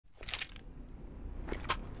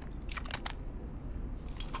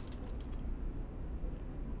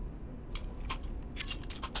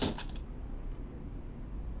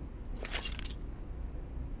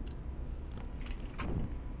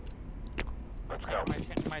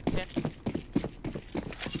My tent.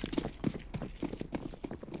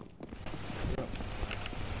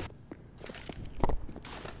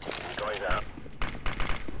 Going down.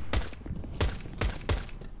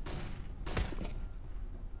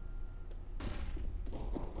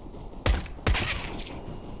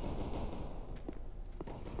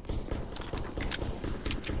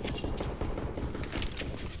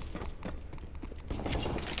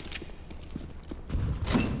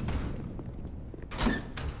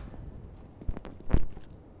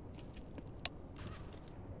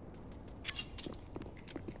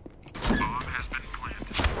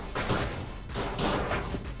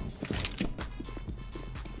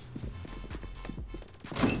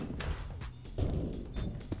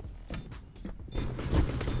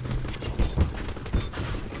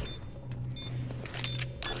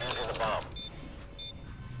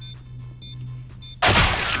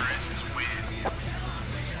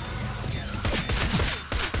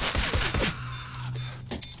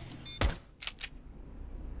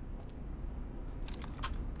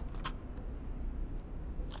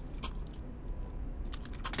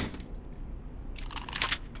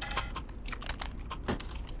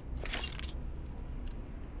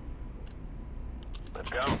 Let's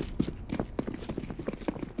go.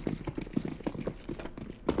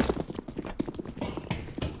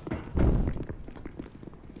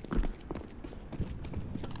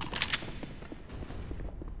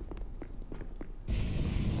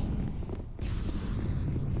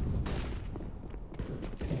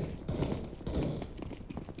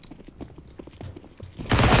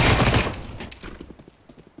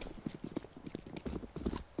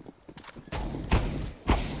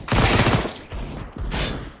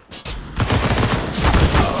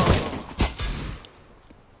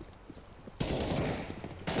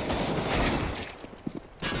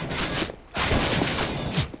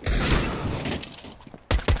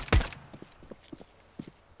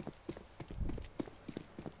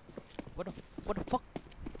 What the fuck?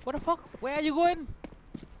 What the fuck? Where are you going?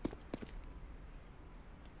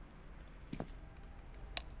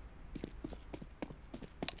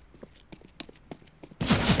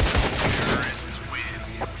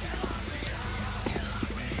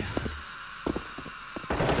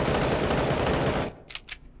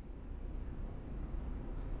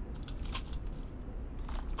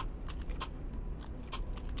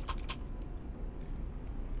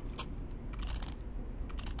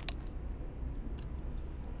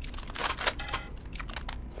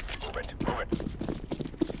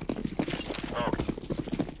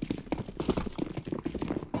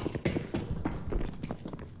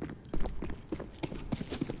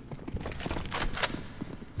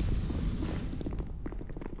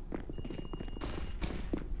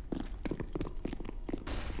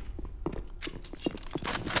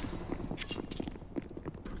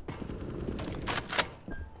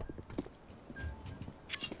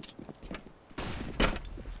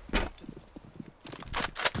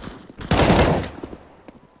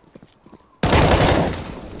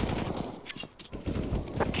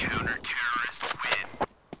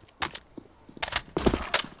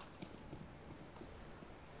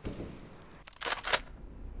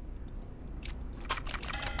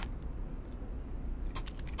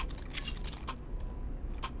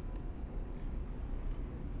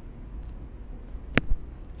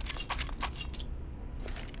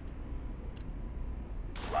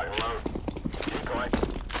 Lock and load. Keep going.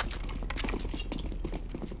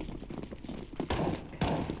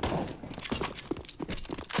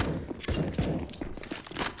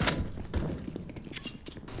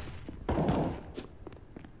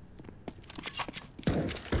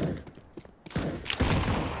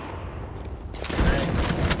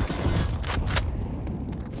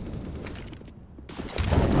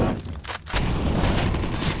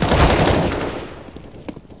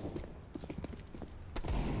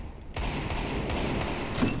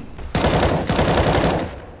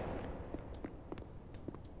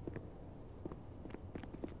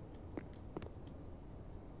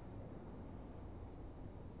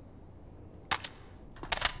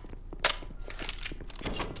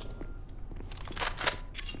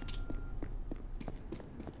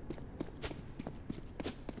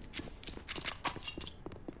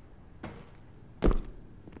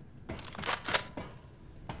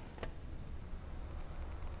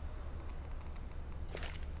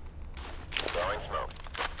 Throwing smoke.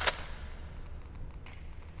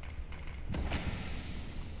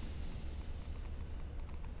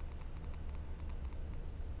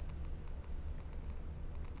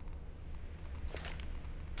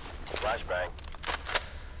 Flashbang.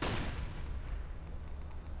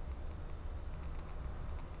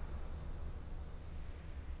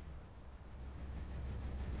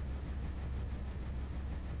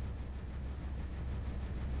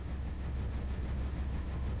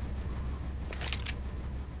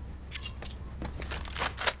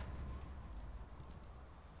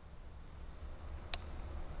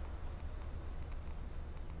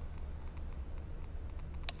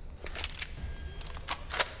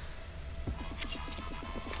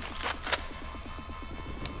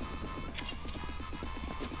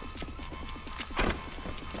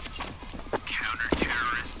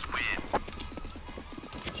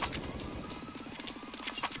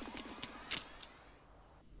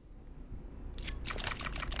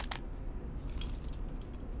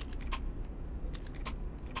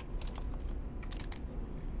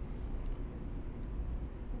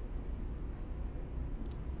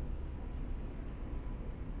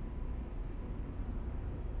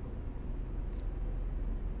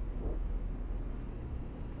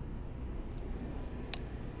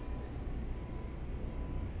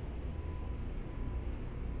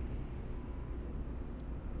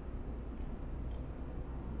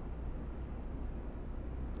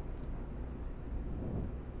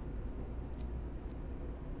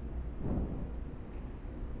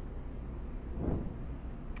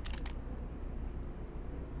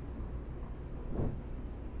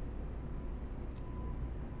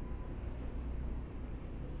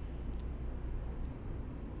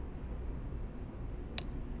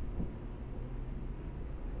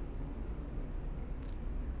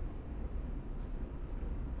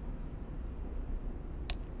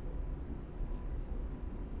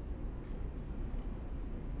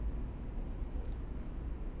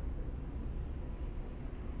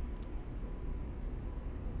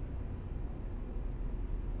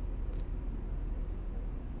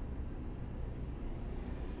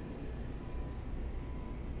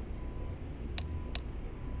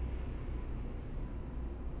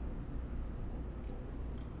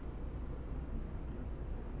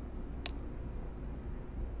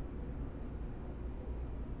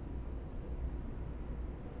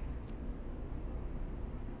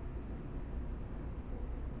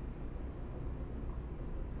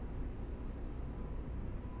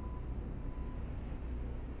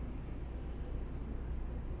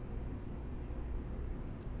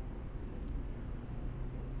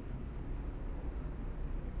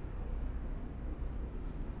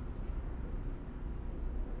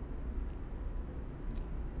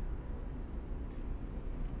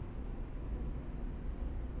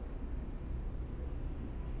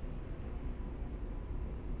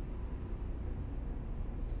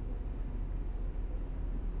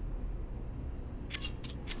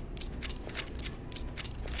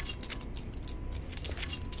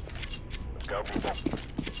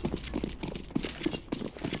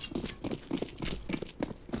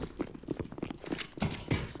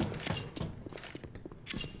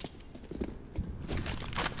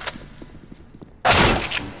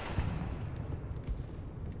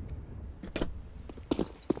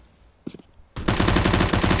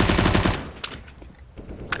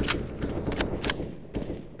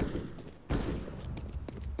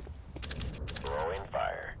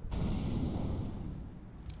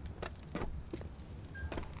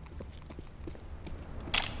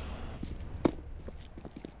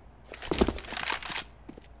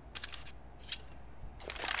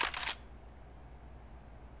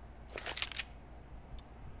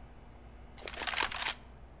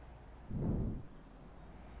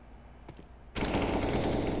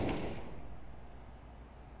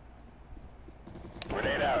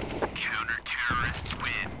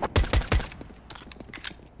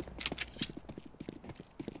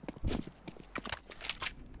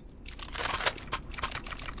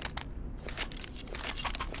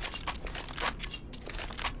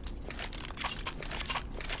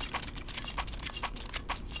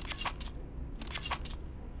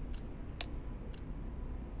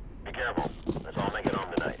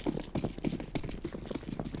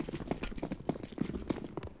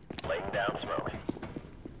 Laying down smoke.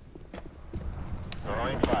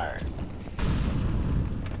 Throwing fire.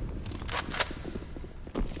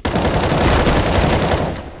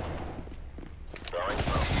 Throwing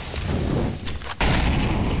smoke.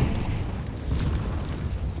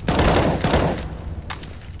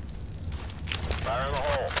 Fire in the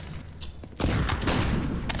hole.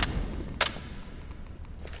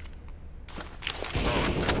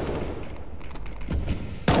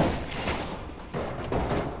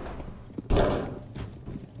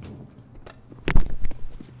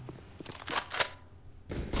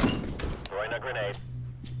 Throwing a grenade.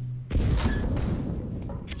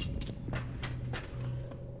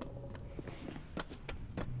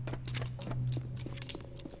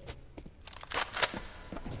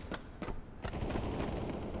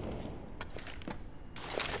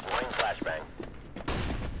 Deploying flashbang.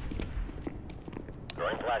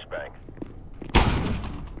 Throwing flashbang.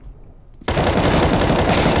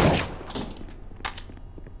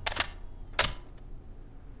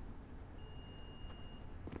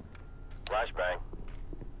 Flashbang.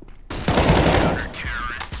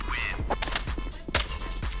 Counter-terrorists win.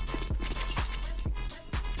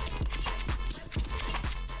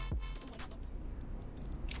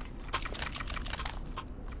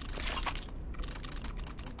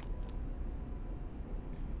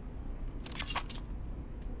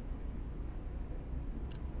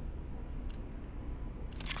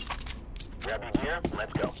 Grab your gear,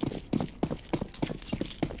 let's go.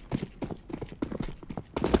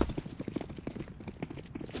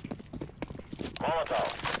 Molotov.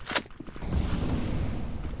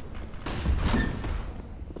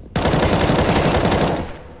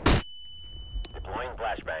 Deploying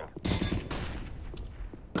flashbang.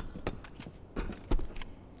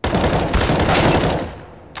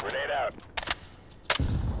 Grenade out.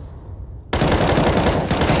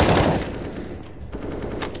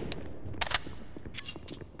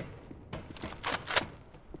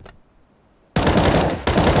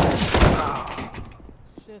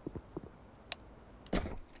 Shit.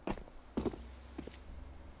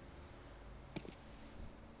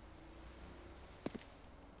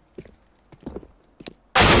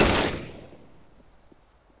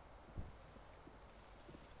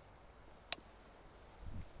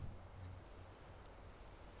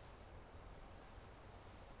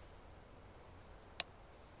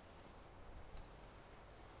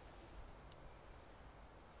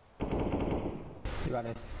 You got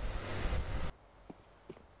this.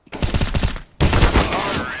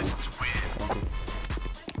 Terrorists win.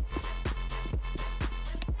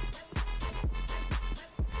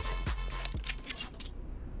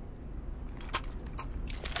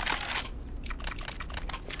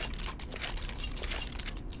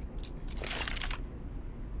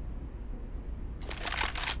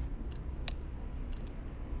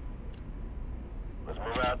 Let's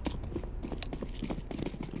move out.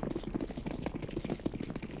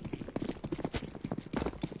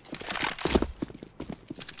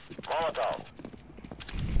 Molotov.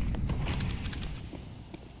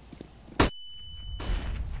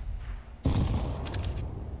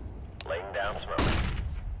 Laying down smoke.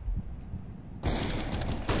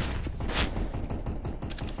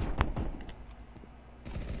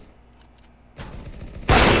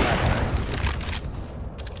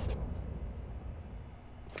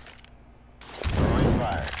 Throwing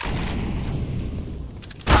fire.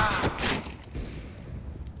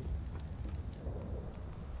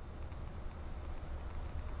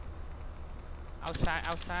 Outside,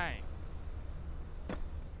 outside.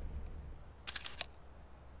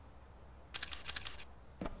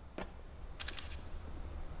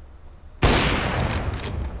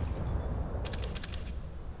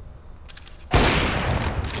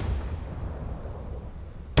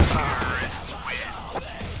 Terrorists win.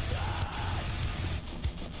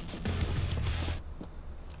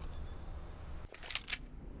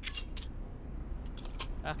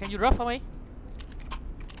 Can you drop for me?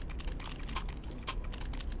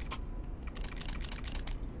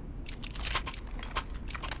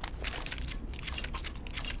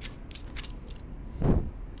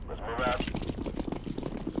 Let's move out.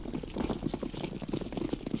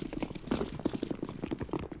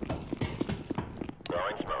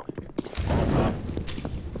 Throwing smoke. Molotov.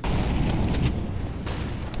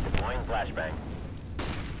 Deploying flashbang.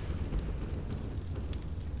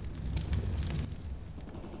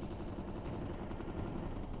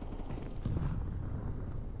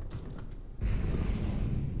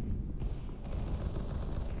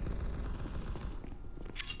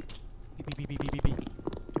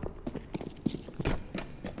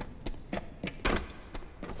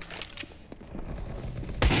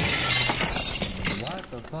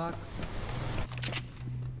 The fuck?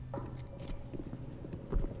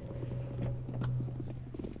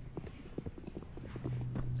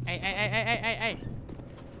 Hey.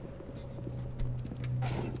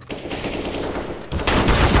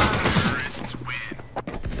 Terrorists win.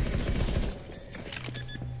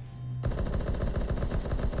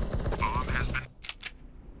 Bomb has been.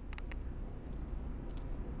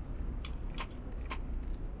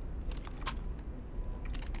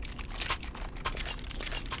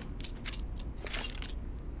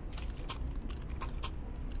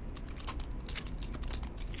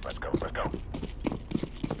 Let's go.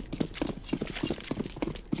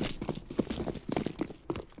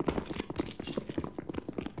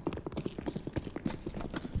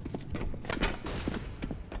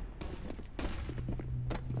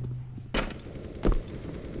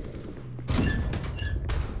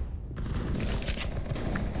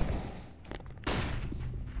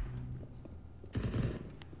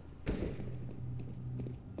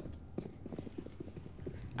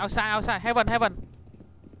 Outside, heaven.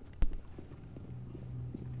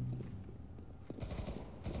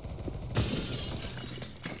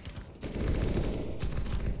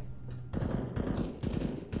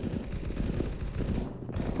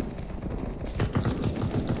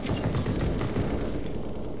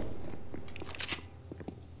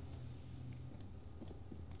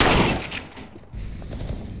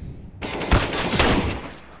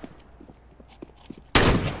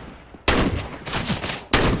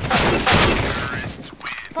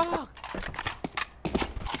 Fuck!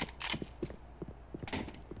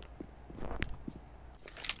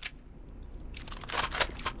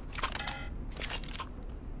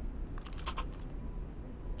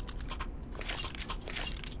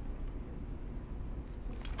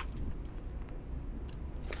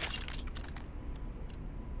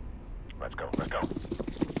 Let's go.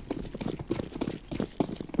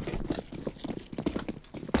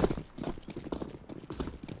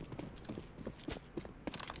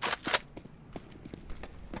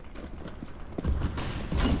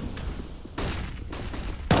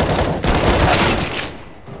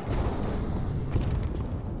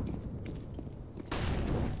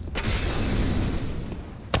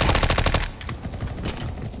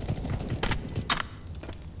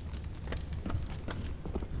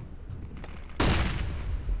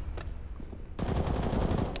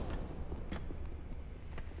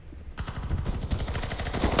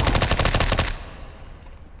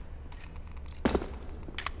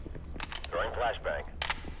 Throwing flashbang.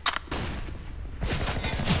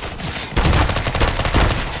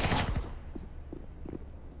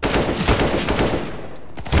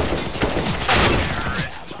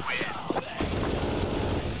 Terrorists win.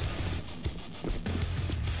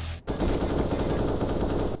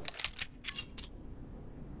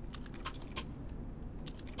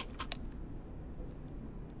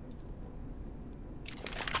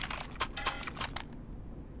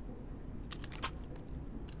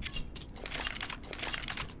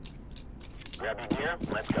 Grab your gear,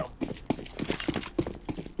 let's go.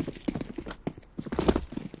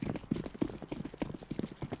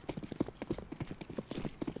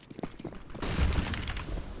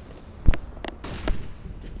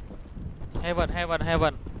 Heaven.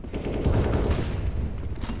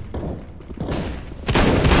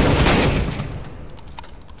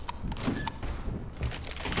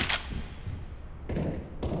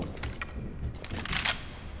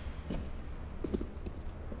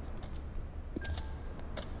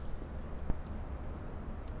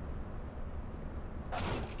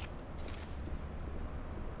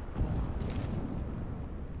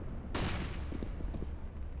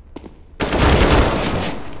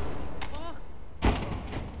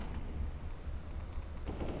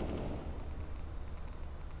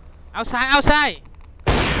 Outside!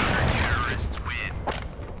 Terrorists win.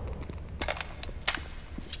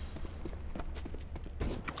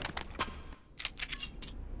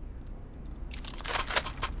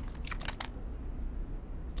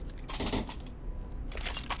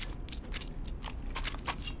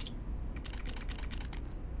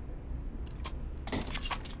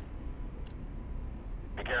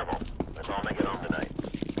 Be careful. Let's all make it home tonight.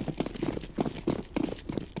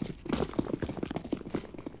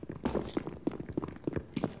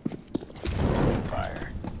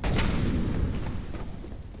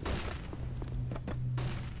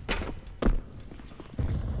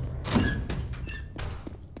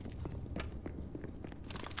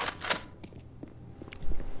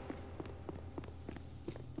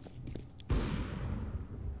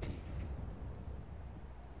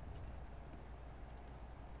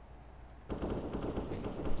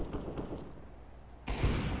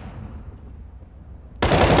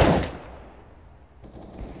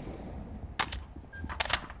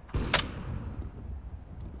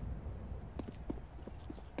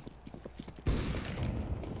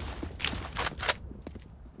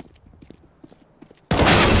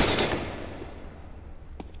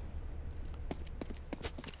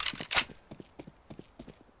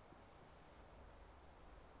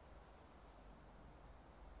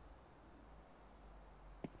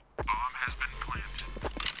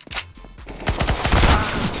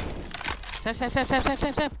 Save.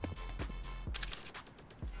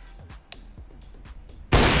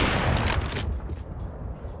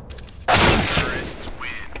 Terrorists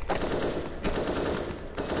win.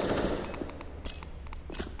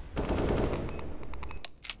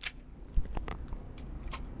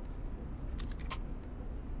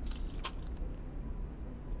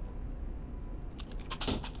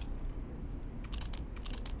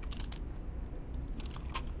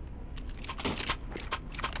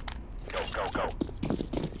 Go.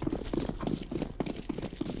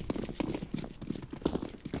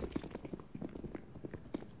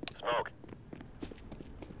 Smoke.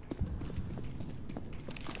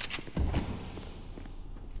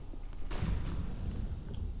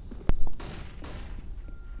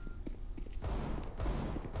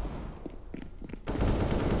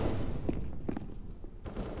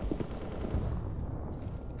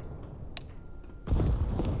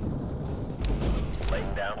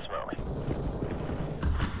 Laying down smoke.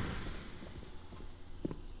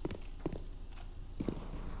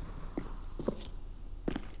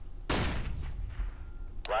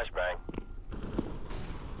 Flashbang.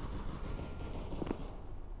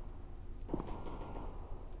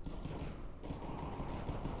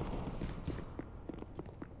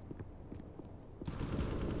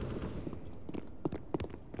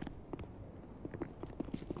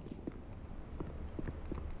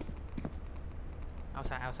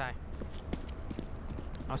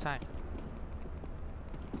 Outside.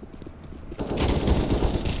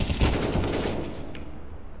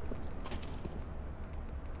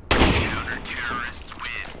 Counter-terrorists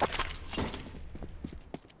win.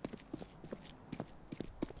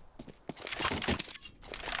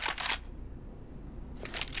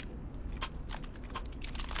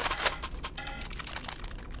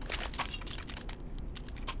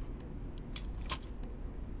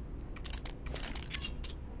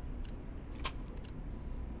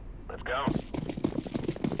 Let's go.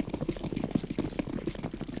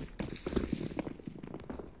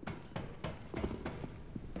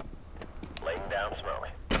 Laying down smoke.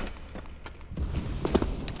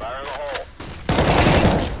 Fire in the hole.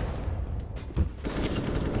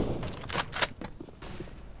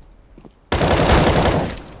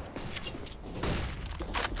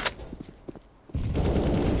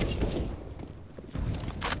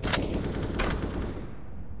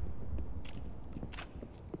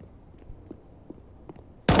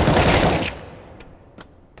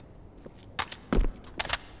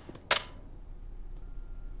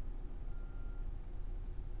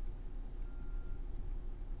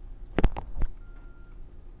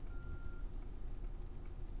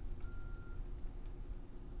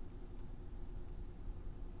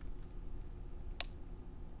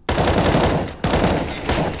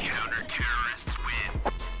 Counter-terrorists win.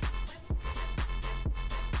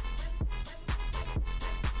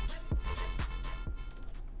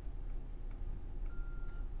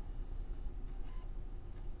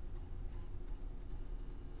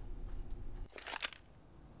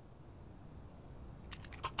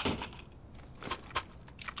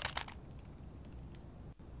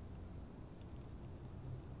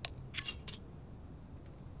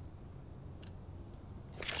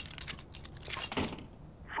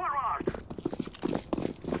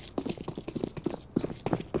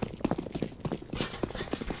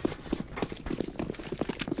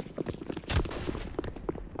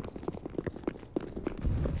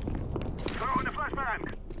 Throwing the flashbang.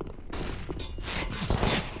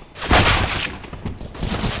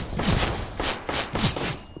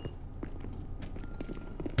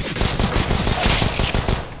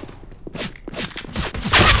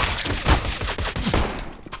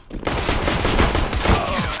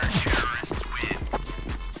 Counter-terrorists win.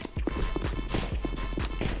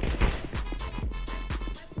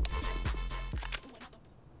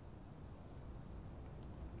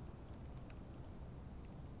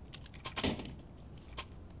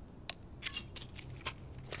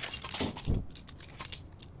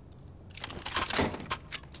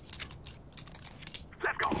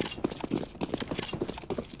 Let's go.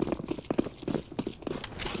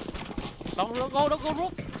 Don't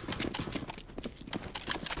go.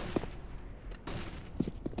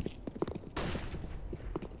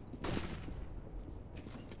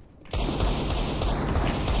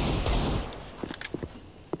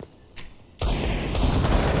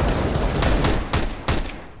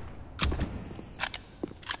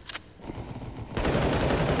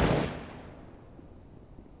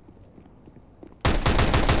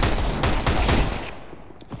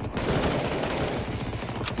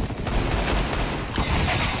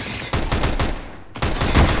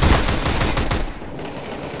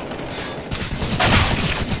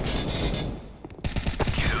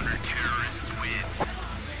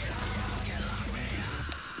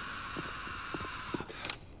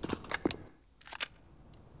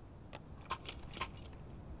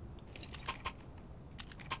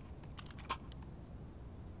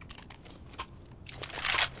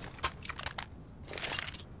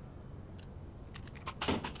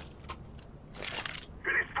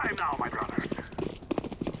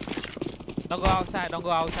 Don't go outside. Don't go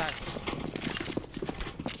outside.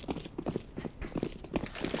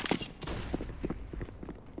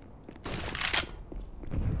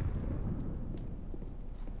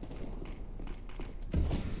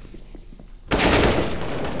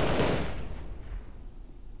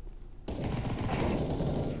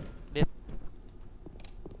 Dead.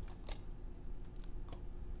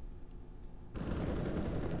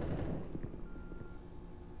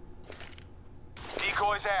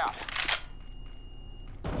 Decoys out.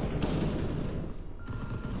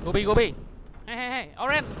 Go B, go B. Hey, hey, hey.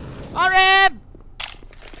 Orange! Orange!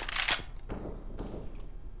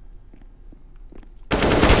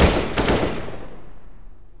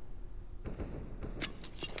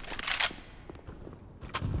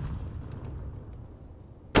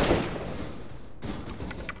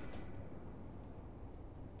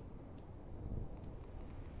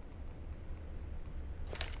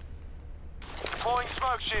 Deploying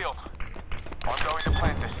smoke shield. I'm going to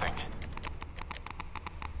plant this thing.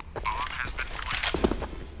 Bomb has been planted.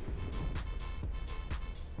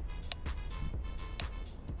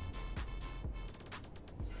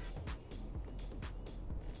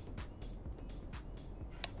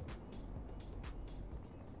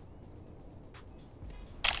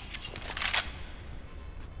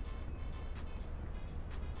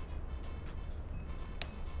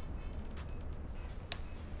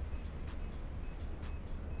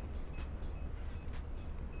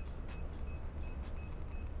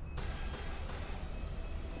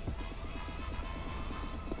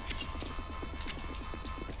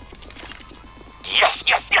 Yes,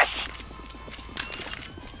 yes, yes!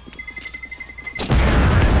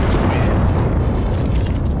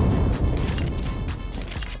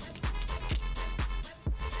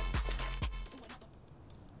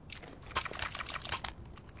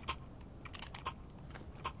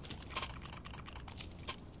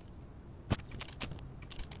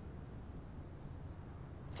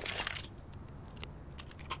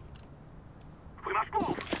 We must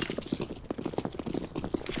move!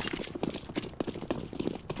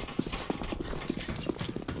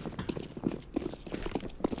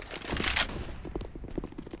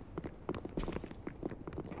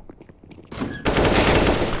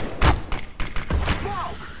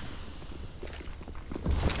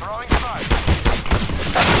 Throwing smoke.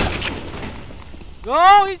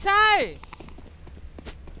 Go inside!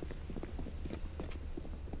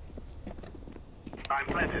 I'm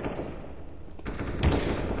planted.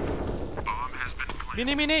 Bomb has been planted.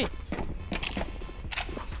 Mini, mini!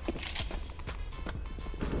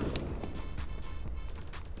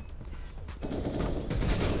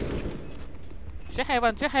 Check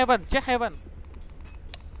heaven, check heaven, check heaven.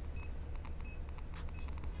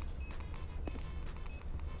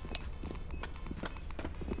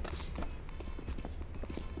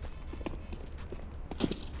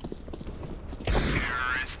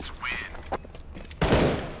 Terrorists win.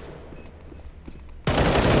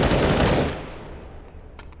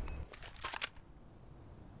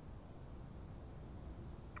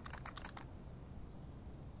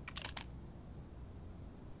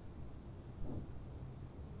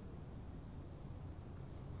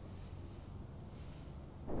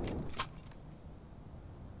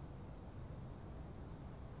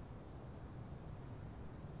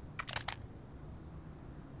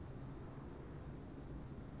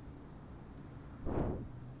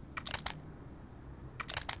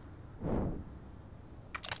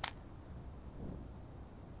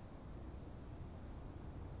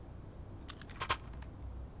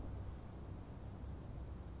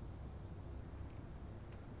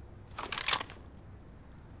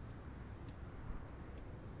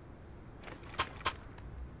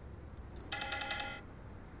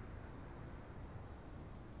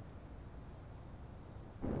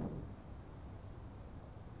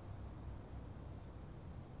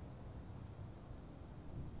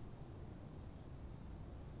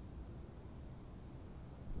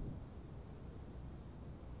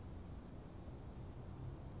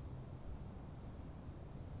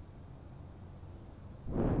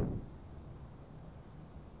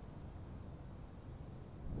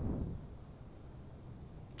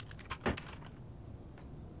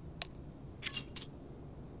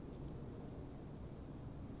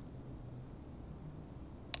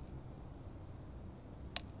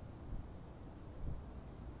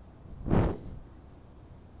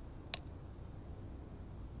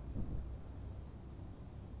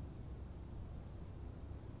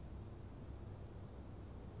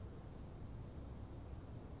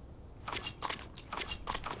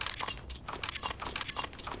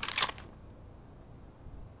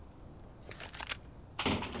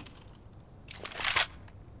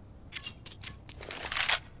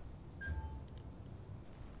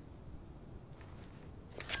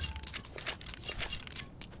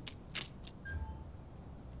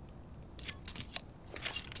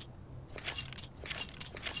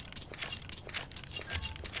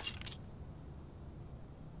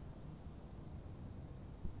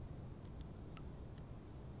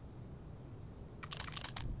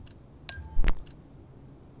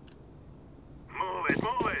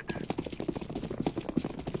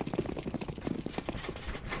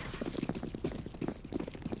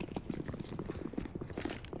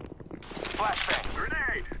 Flashbang.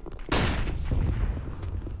 Grenade.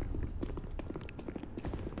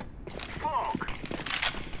 Smoke.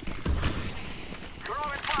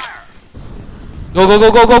 Throwing fire. Go go go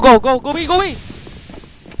go go go go go B go B.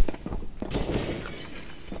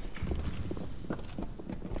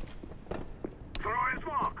 Throwing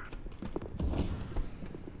smoke.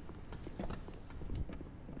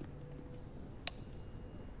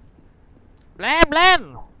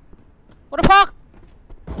 Land. What the fuck?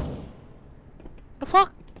 The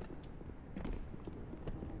fuck?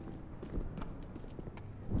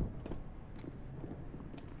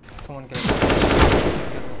 Someone get it.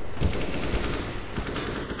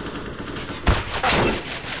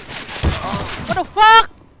 What the fuck?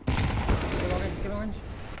 Kill orange.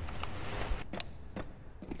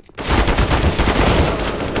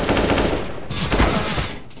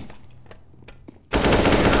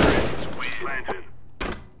 Terrorists win. Planted.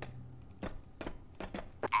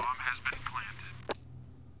 Bomb has been planted.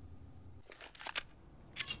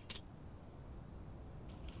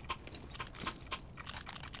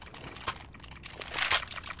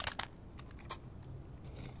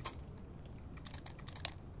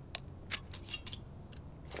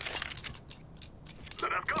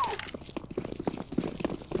 Let us go.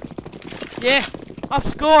 Yes, I've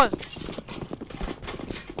scored.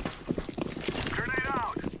 Grenade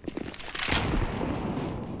out.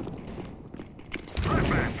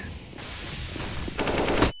 Flashbang.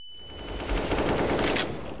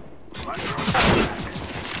 Let's throw it back.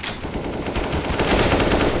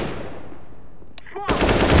 Smoke.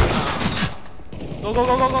 Go go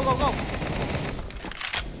go go go go go.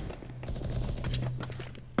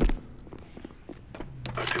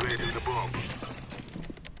 Activating the bomb.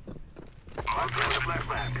 I'm throwing the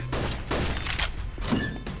flashbang.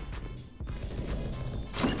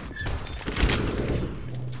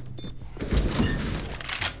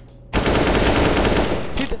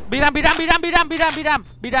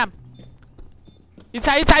 Be down.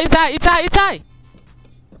 Inside.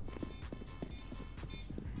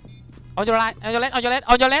 On your right, on your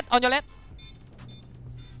left.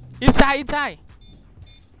 Inside.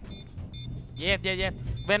 Yes.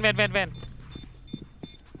 Ven.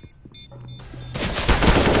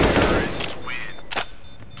 Terrorists win.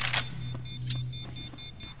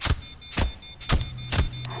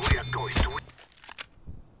 We are going to win.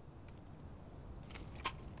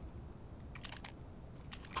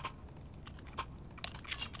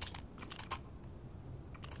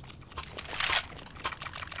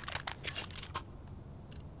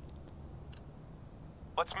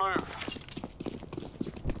 Let's move.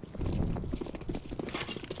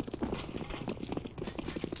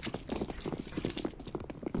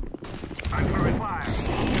 I'm throwing fire.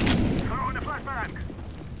 Throwing a flashbang.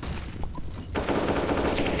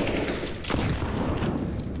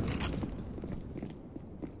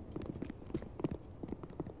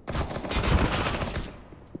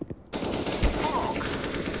 Smoke.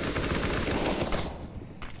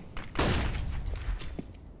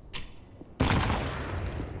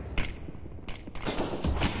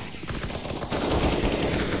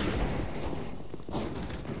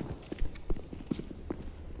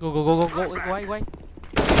 Go. Wait.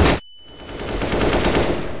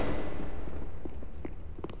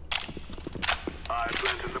 I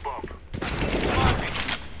planted the bomb.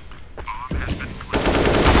 Bomb has been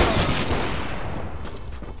planted.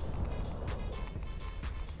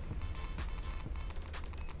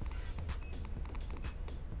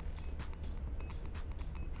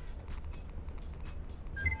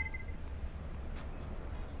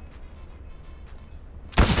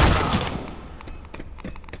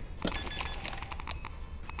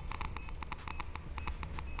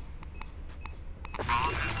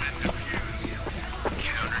 Bomb has been defused.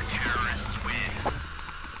 Counter-terrorists win.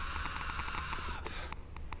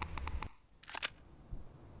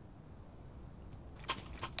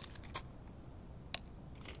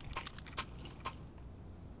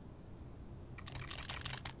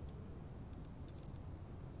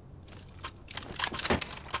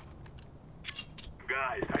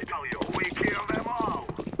 Guys, I tell you, we kill them all.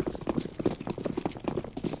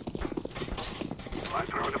 I'm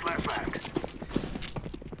throwing the flashbang.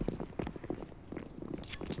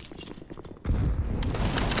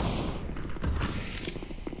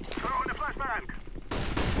 Throwing the flashbang.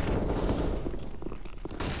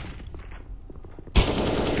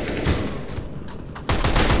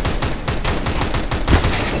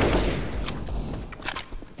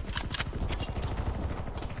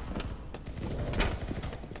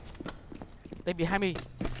 They behind me.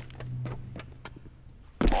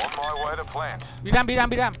 On my way to plant. Be down. Bomb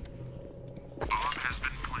has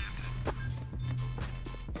been planted.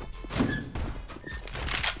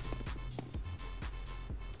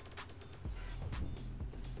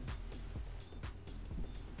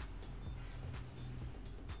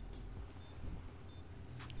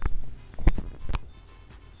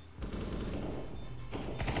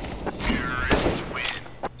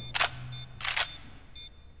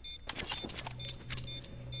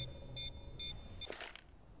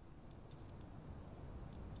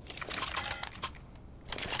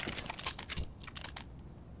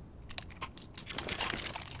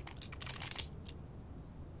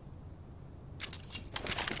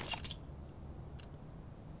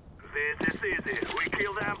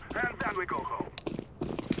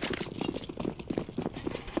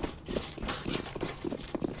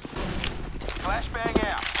 Flashbang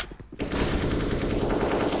out.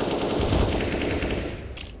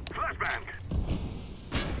 Flashbang.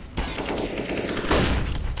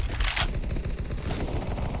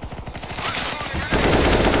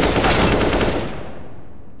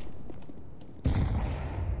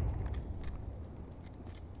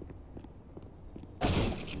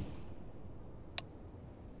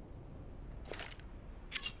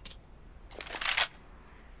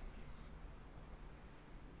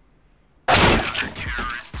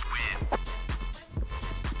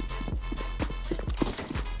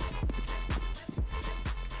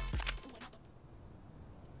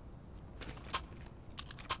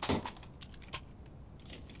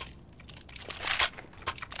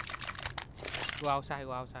 Go outside,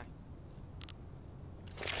 go outside.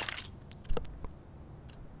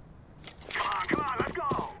 Come on, let's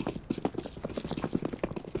go.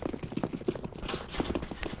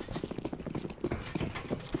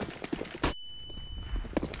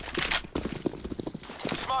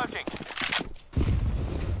 Smoking.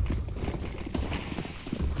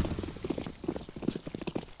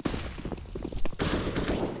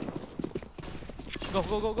 Go,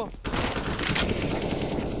 go, go, go.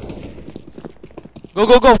 Go,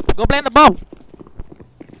 go, go. Go plant the bomb.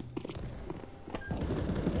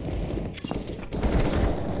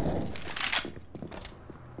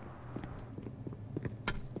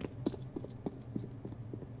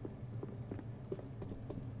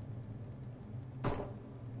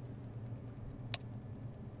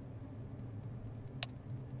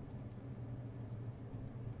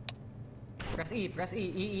 Press E, press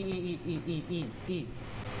E.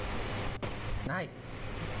 Nice.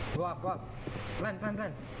 Go up, go up. Plan.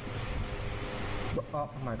 Oh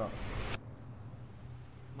my god.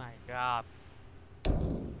 My god.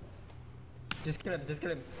 Just kill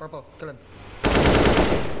him. Purple, kill him.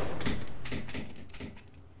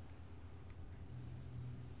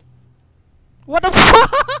 What the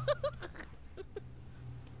fuck?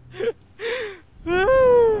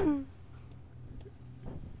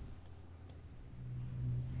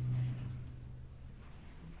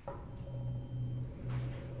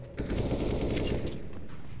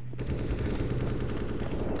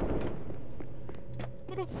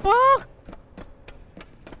 What the fuck?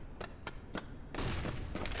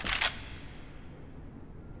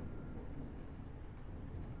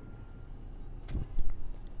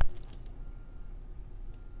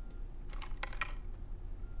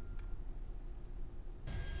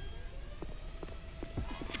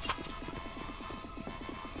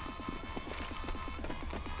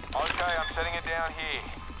 Okay, I'm setting it down here.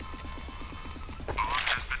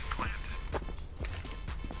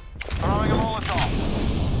 Throwing a Molotov.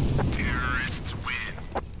 Terrorists win.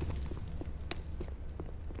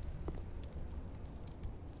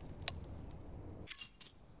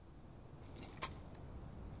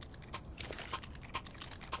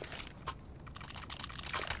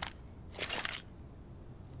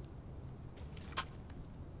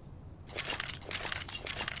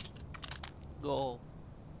 Go.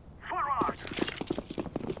 Forward.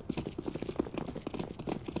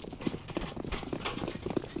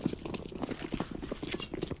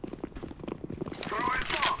 Throwing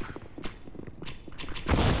smoke.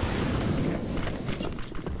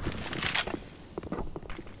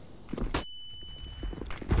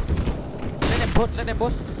 Let them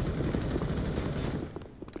push.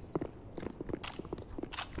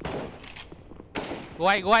 Go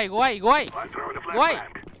away. I'm throwing a Why?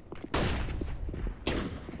 flashbang.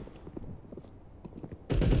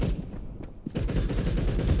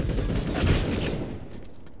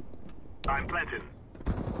 I'm planting.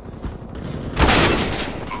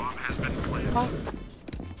 Bomb has been planted.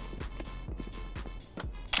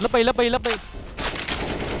 Lấp bay.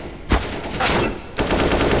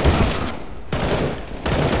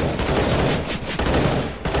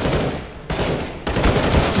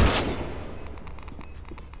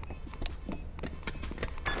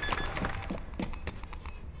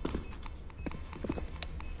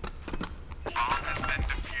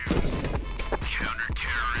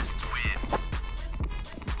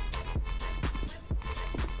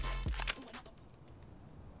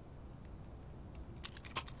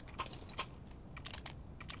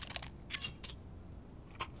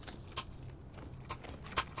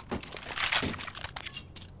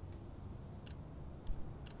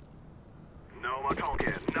 No more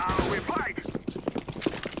talking. Now we fight.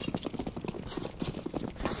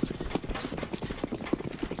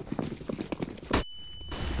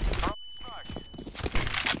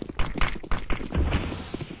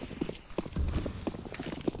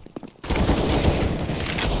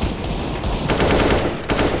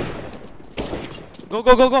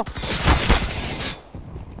 Go.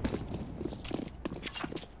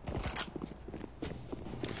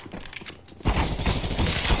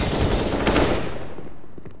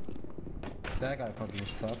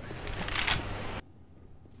 sucks.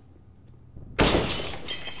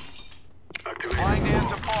 Laying down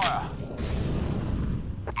to fire.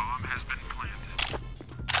 Bomb has been planted.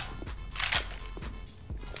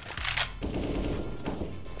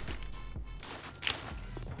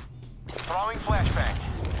 Throwing flashbang.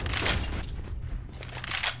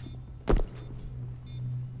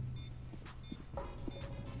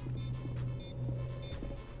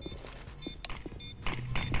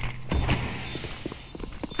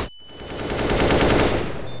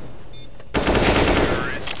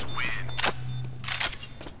 Terrorists win.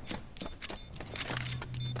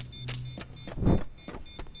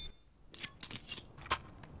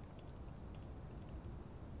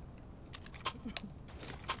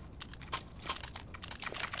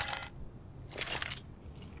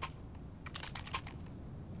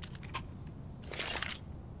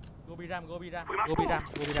 Go B ram, go B ram, go B ram,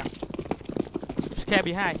 go B ram. Scare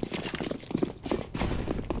behind.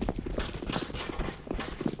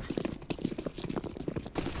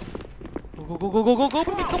 Go, go, go, go, go, go, go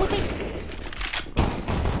with me, go with me.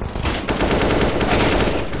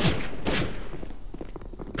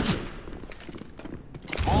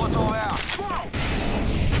 Molotov out.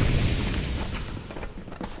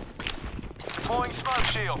 Deploying smoke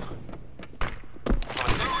shield.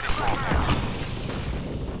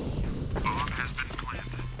 Bomb has been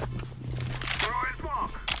planted. Throwing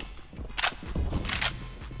smoke.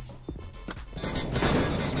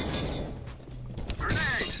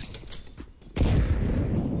 Grenade.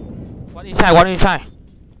 One inside, one inside.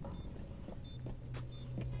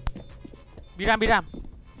 B ram, B ram.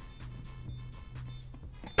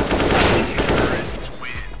 Terrorists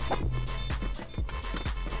win.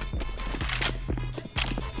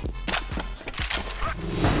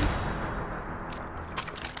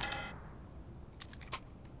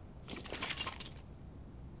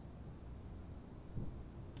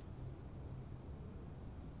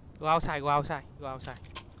 Go outside, go outside, go outside.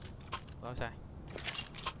 Go outside.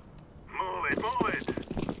 Move it, move it.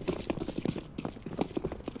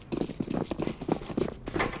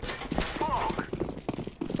 Smoke.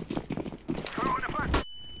 Throwing the flash.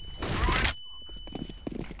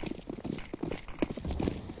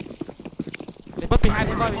 They put behind,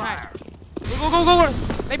 they put behind. Go, go, go, go, go.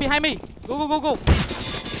 They behind me. Go, go, go, go.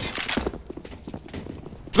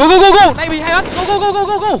 Go, go, go, go. They behind us. Go, go, go, go,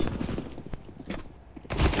 go, go.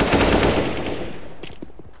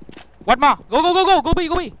 One more. Go, go, go, go. Go B,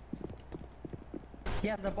 go B. He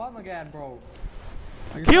has the bomb again, bro.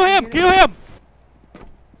 Are you Kill him, fucking kill kidding me? him.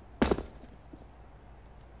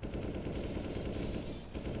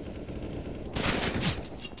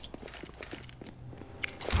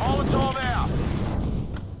 Molotov out.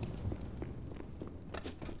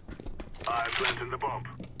 I'm planting the bomb.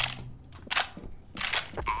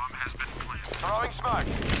 Bomb has been planted. Throwing smoke.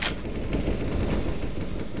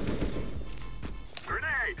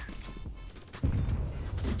 Grenade.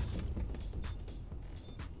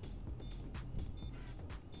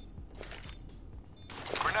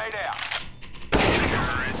 Grenade out.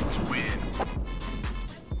 Terrorists win.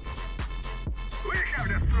 We have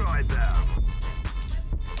destroyed them.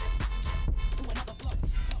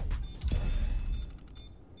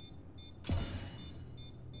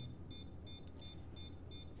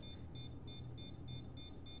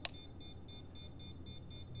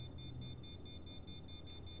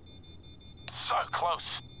 So close.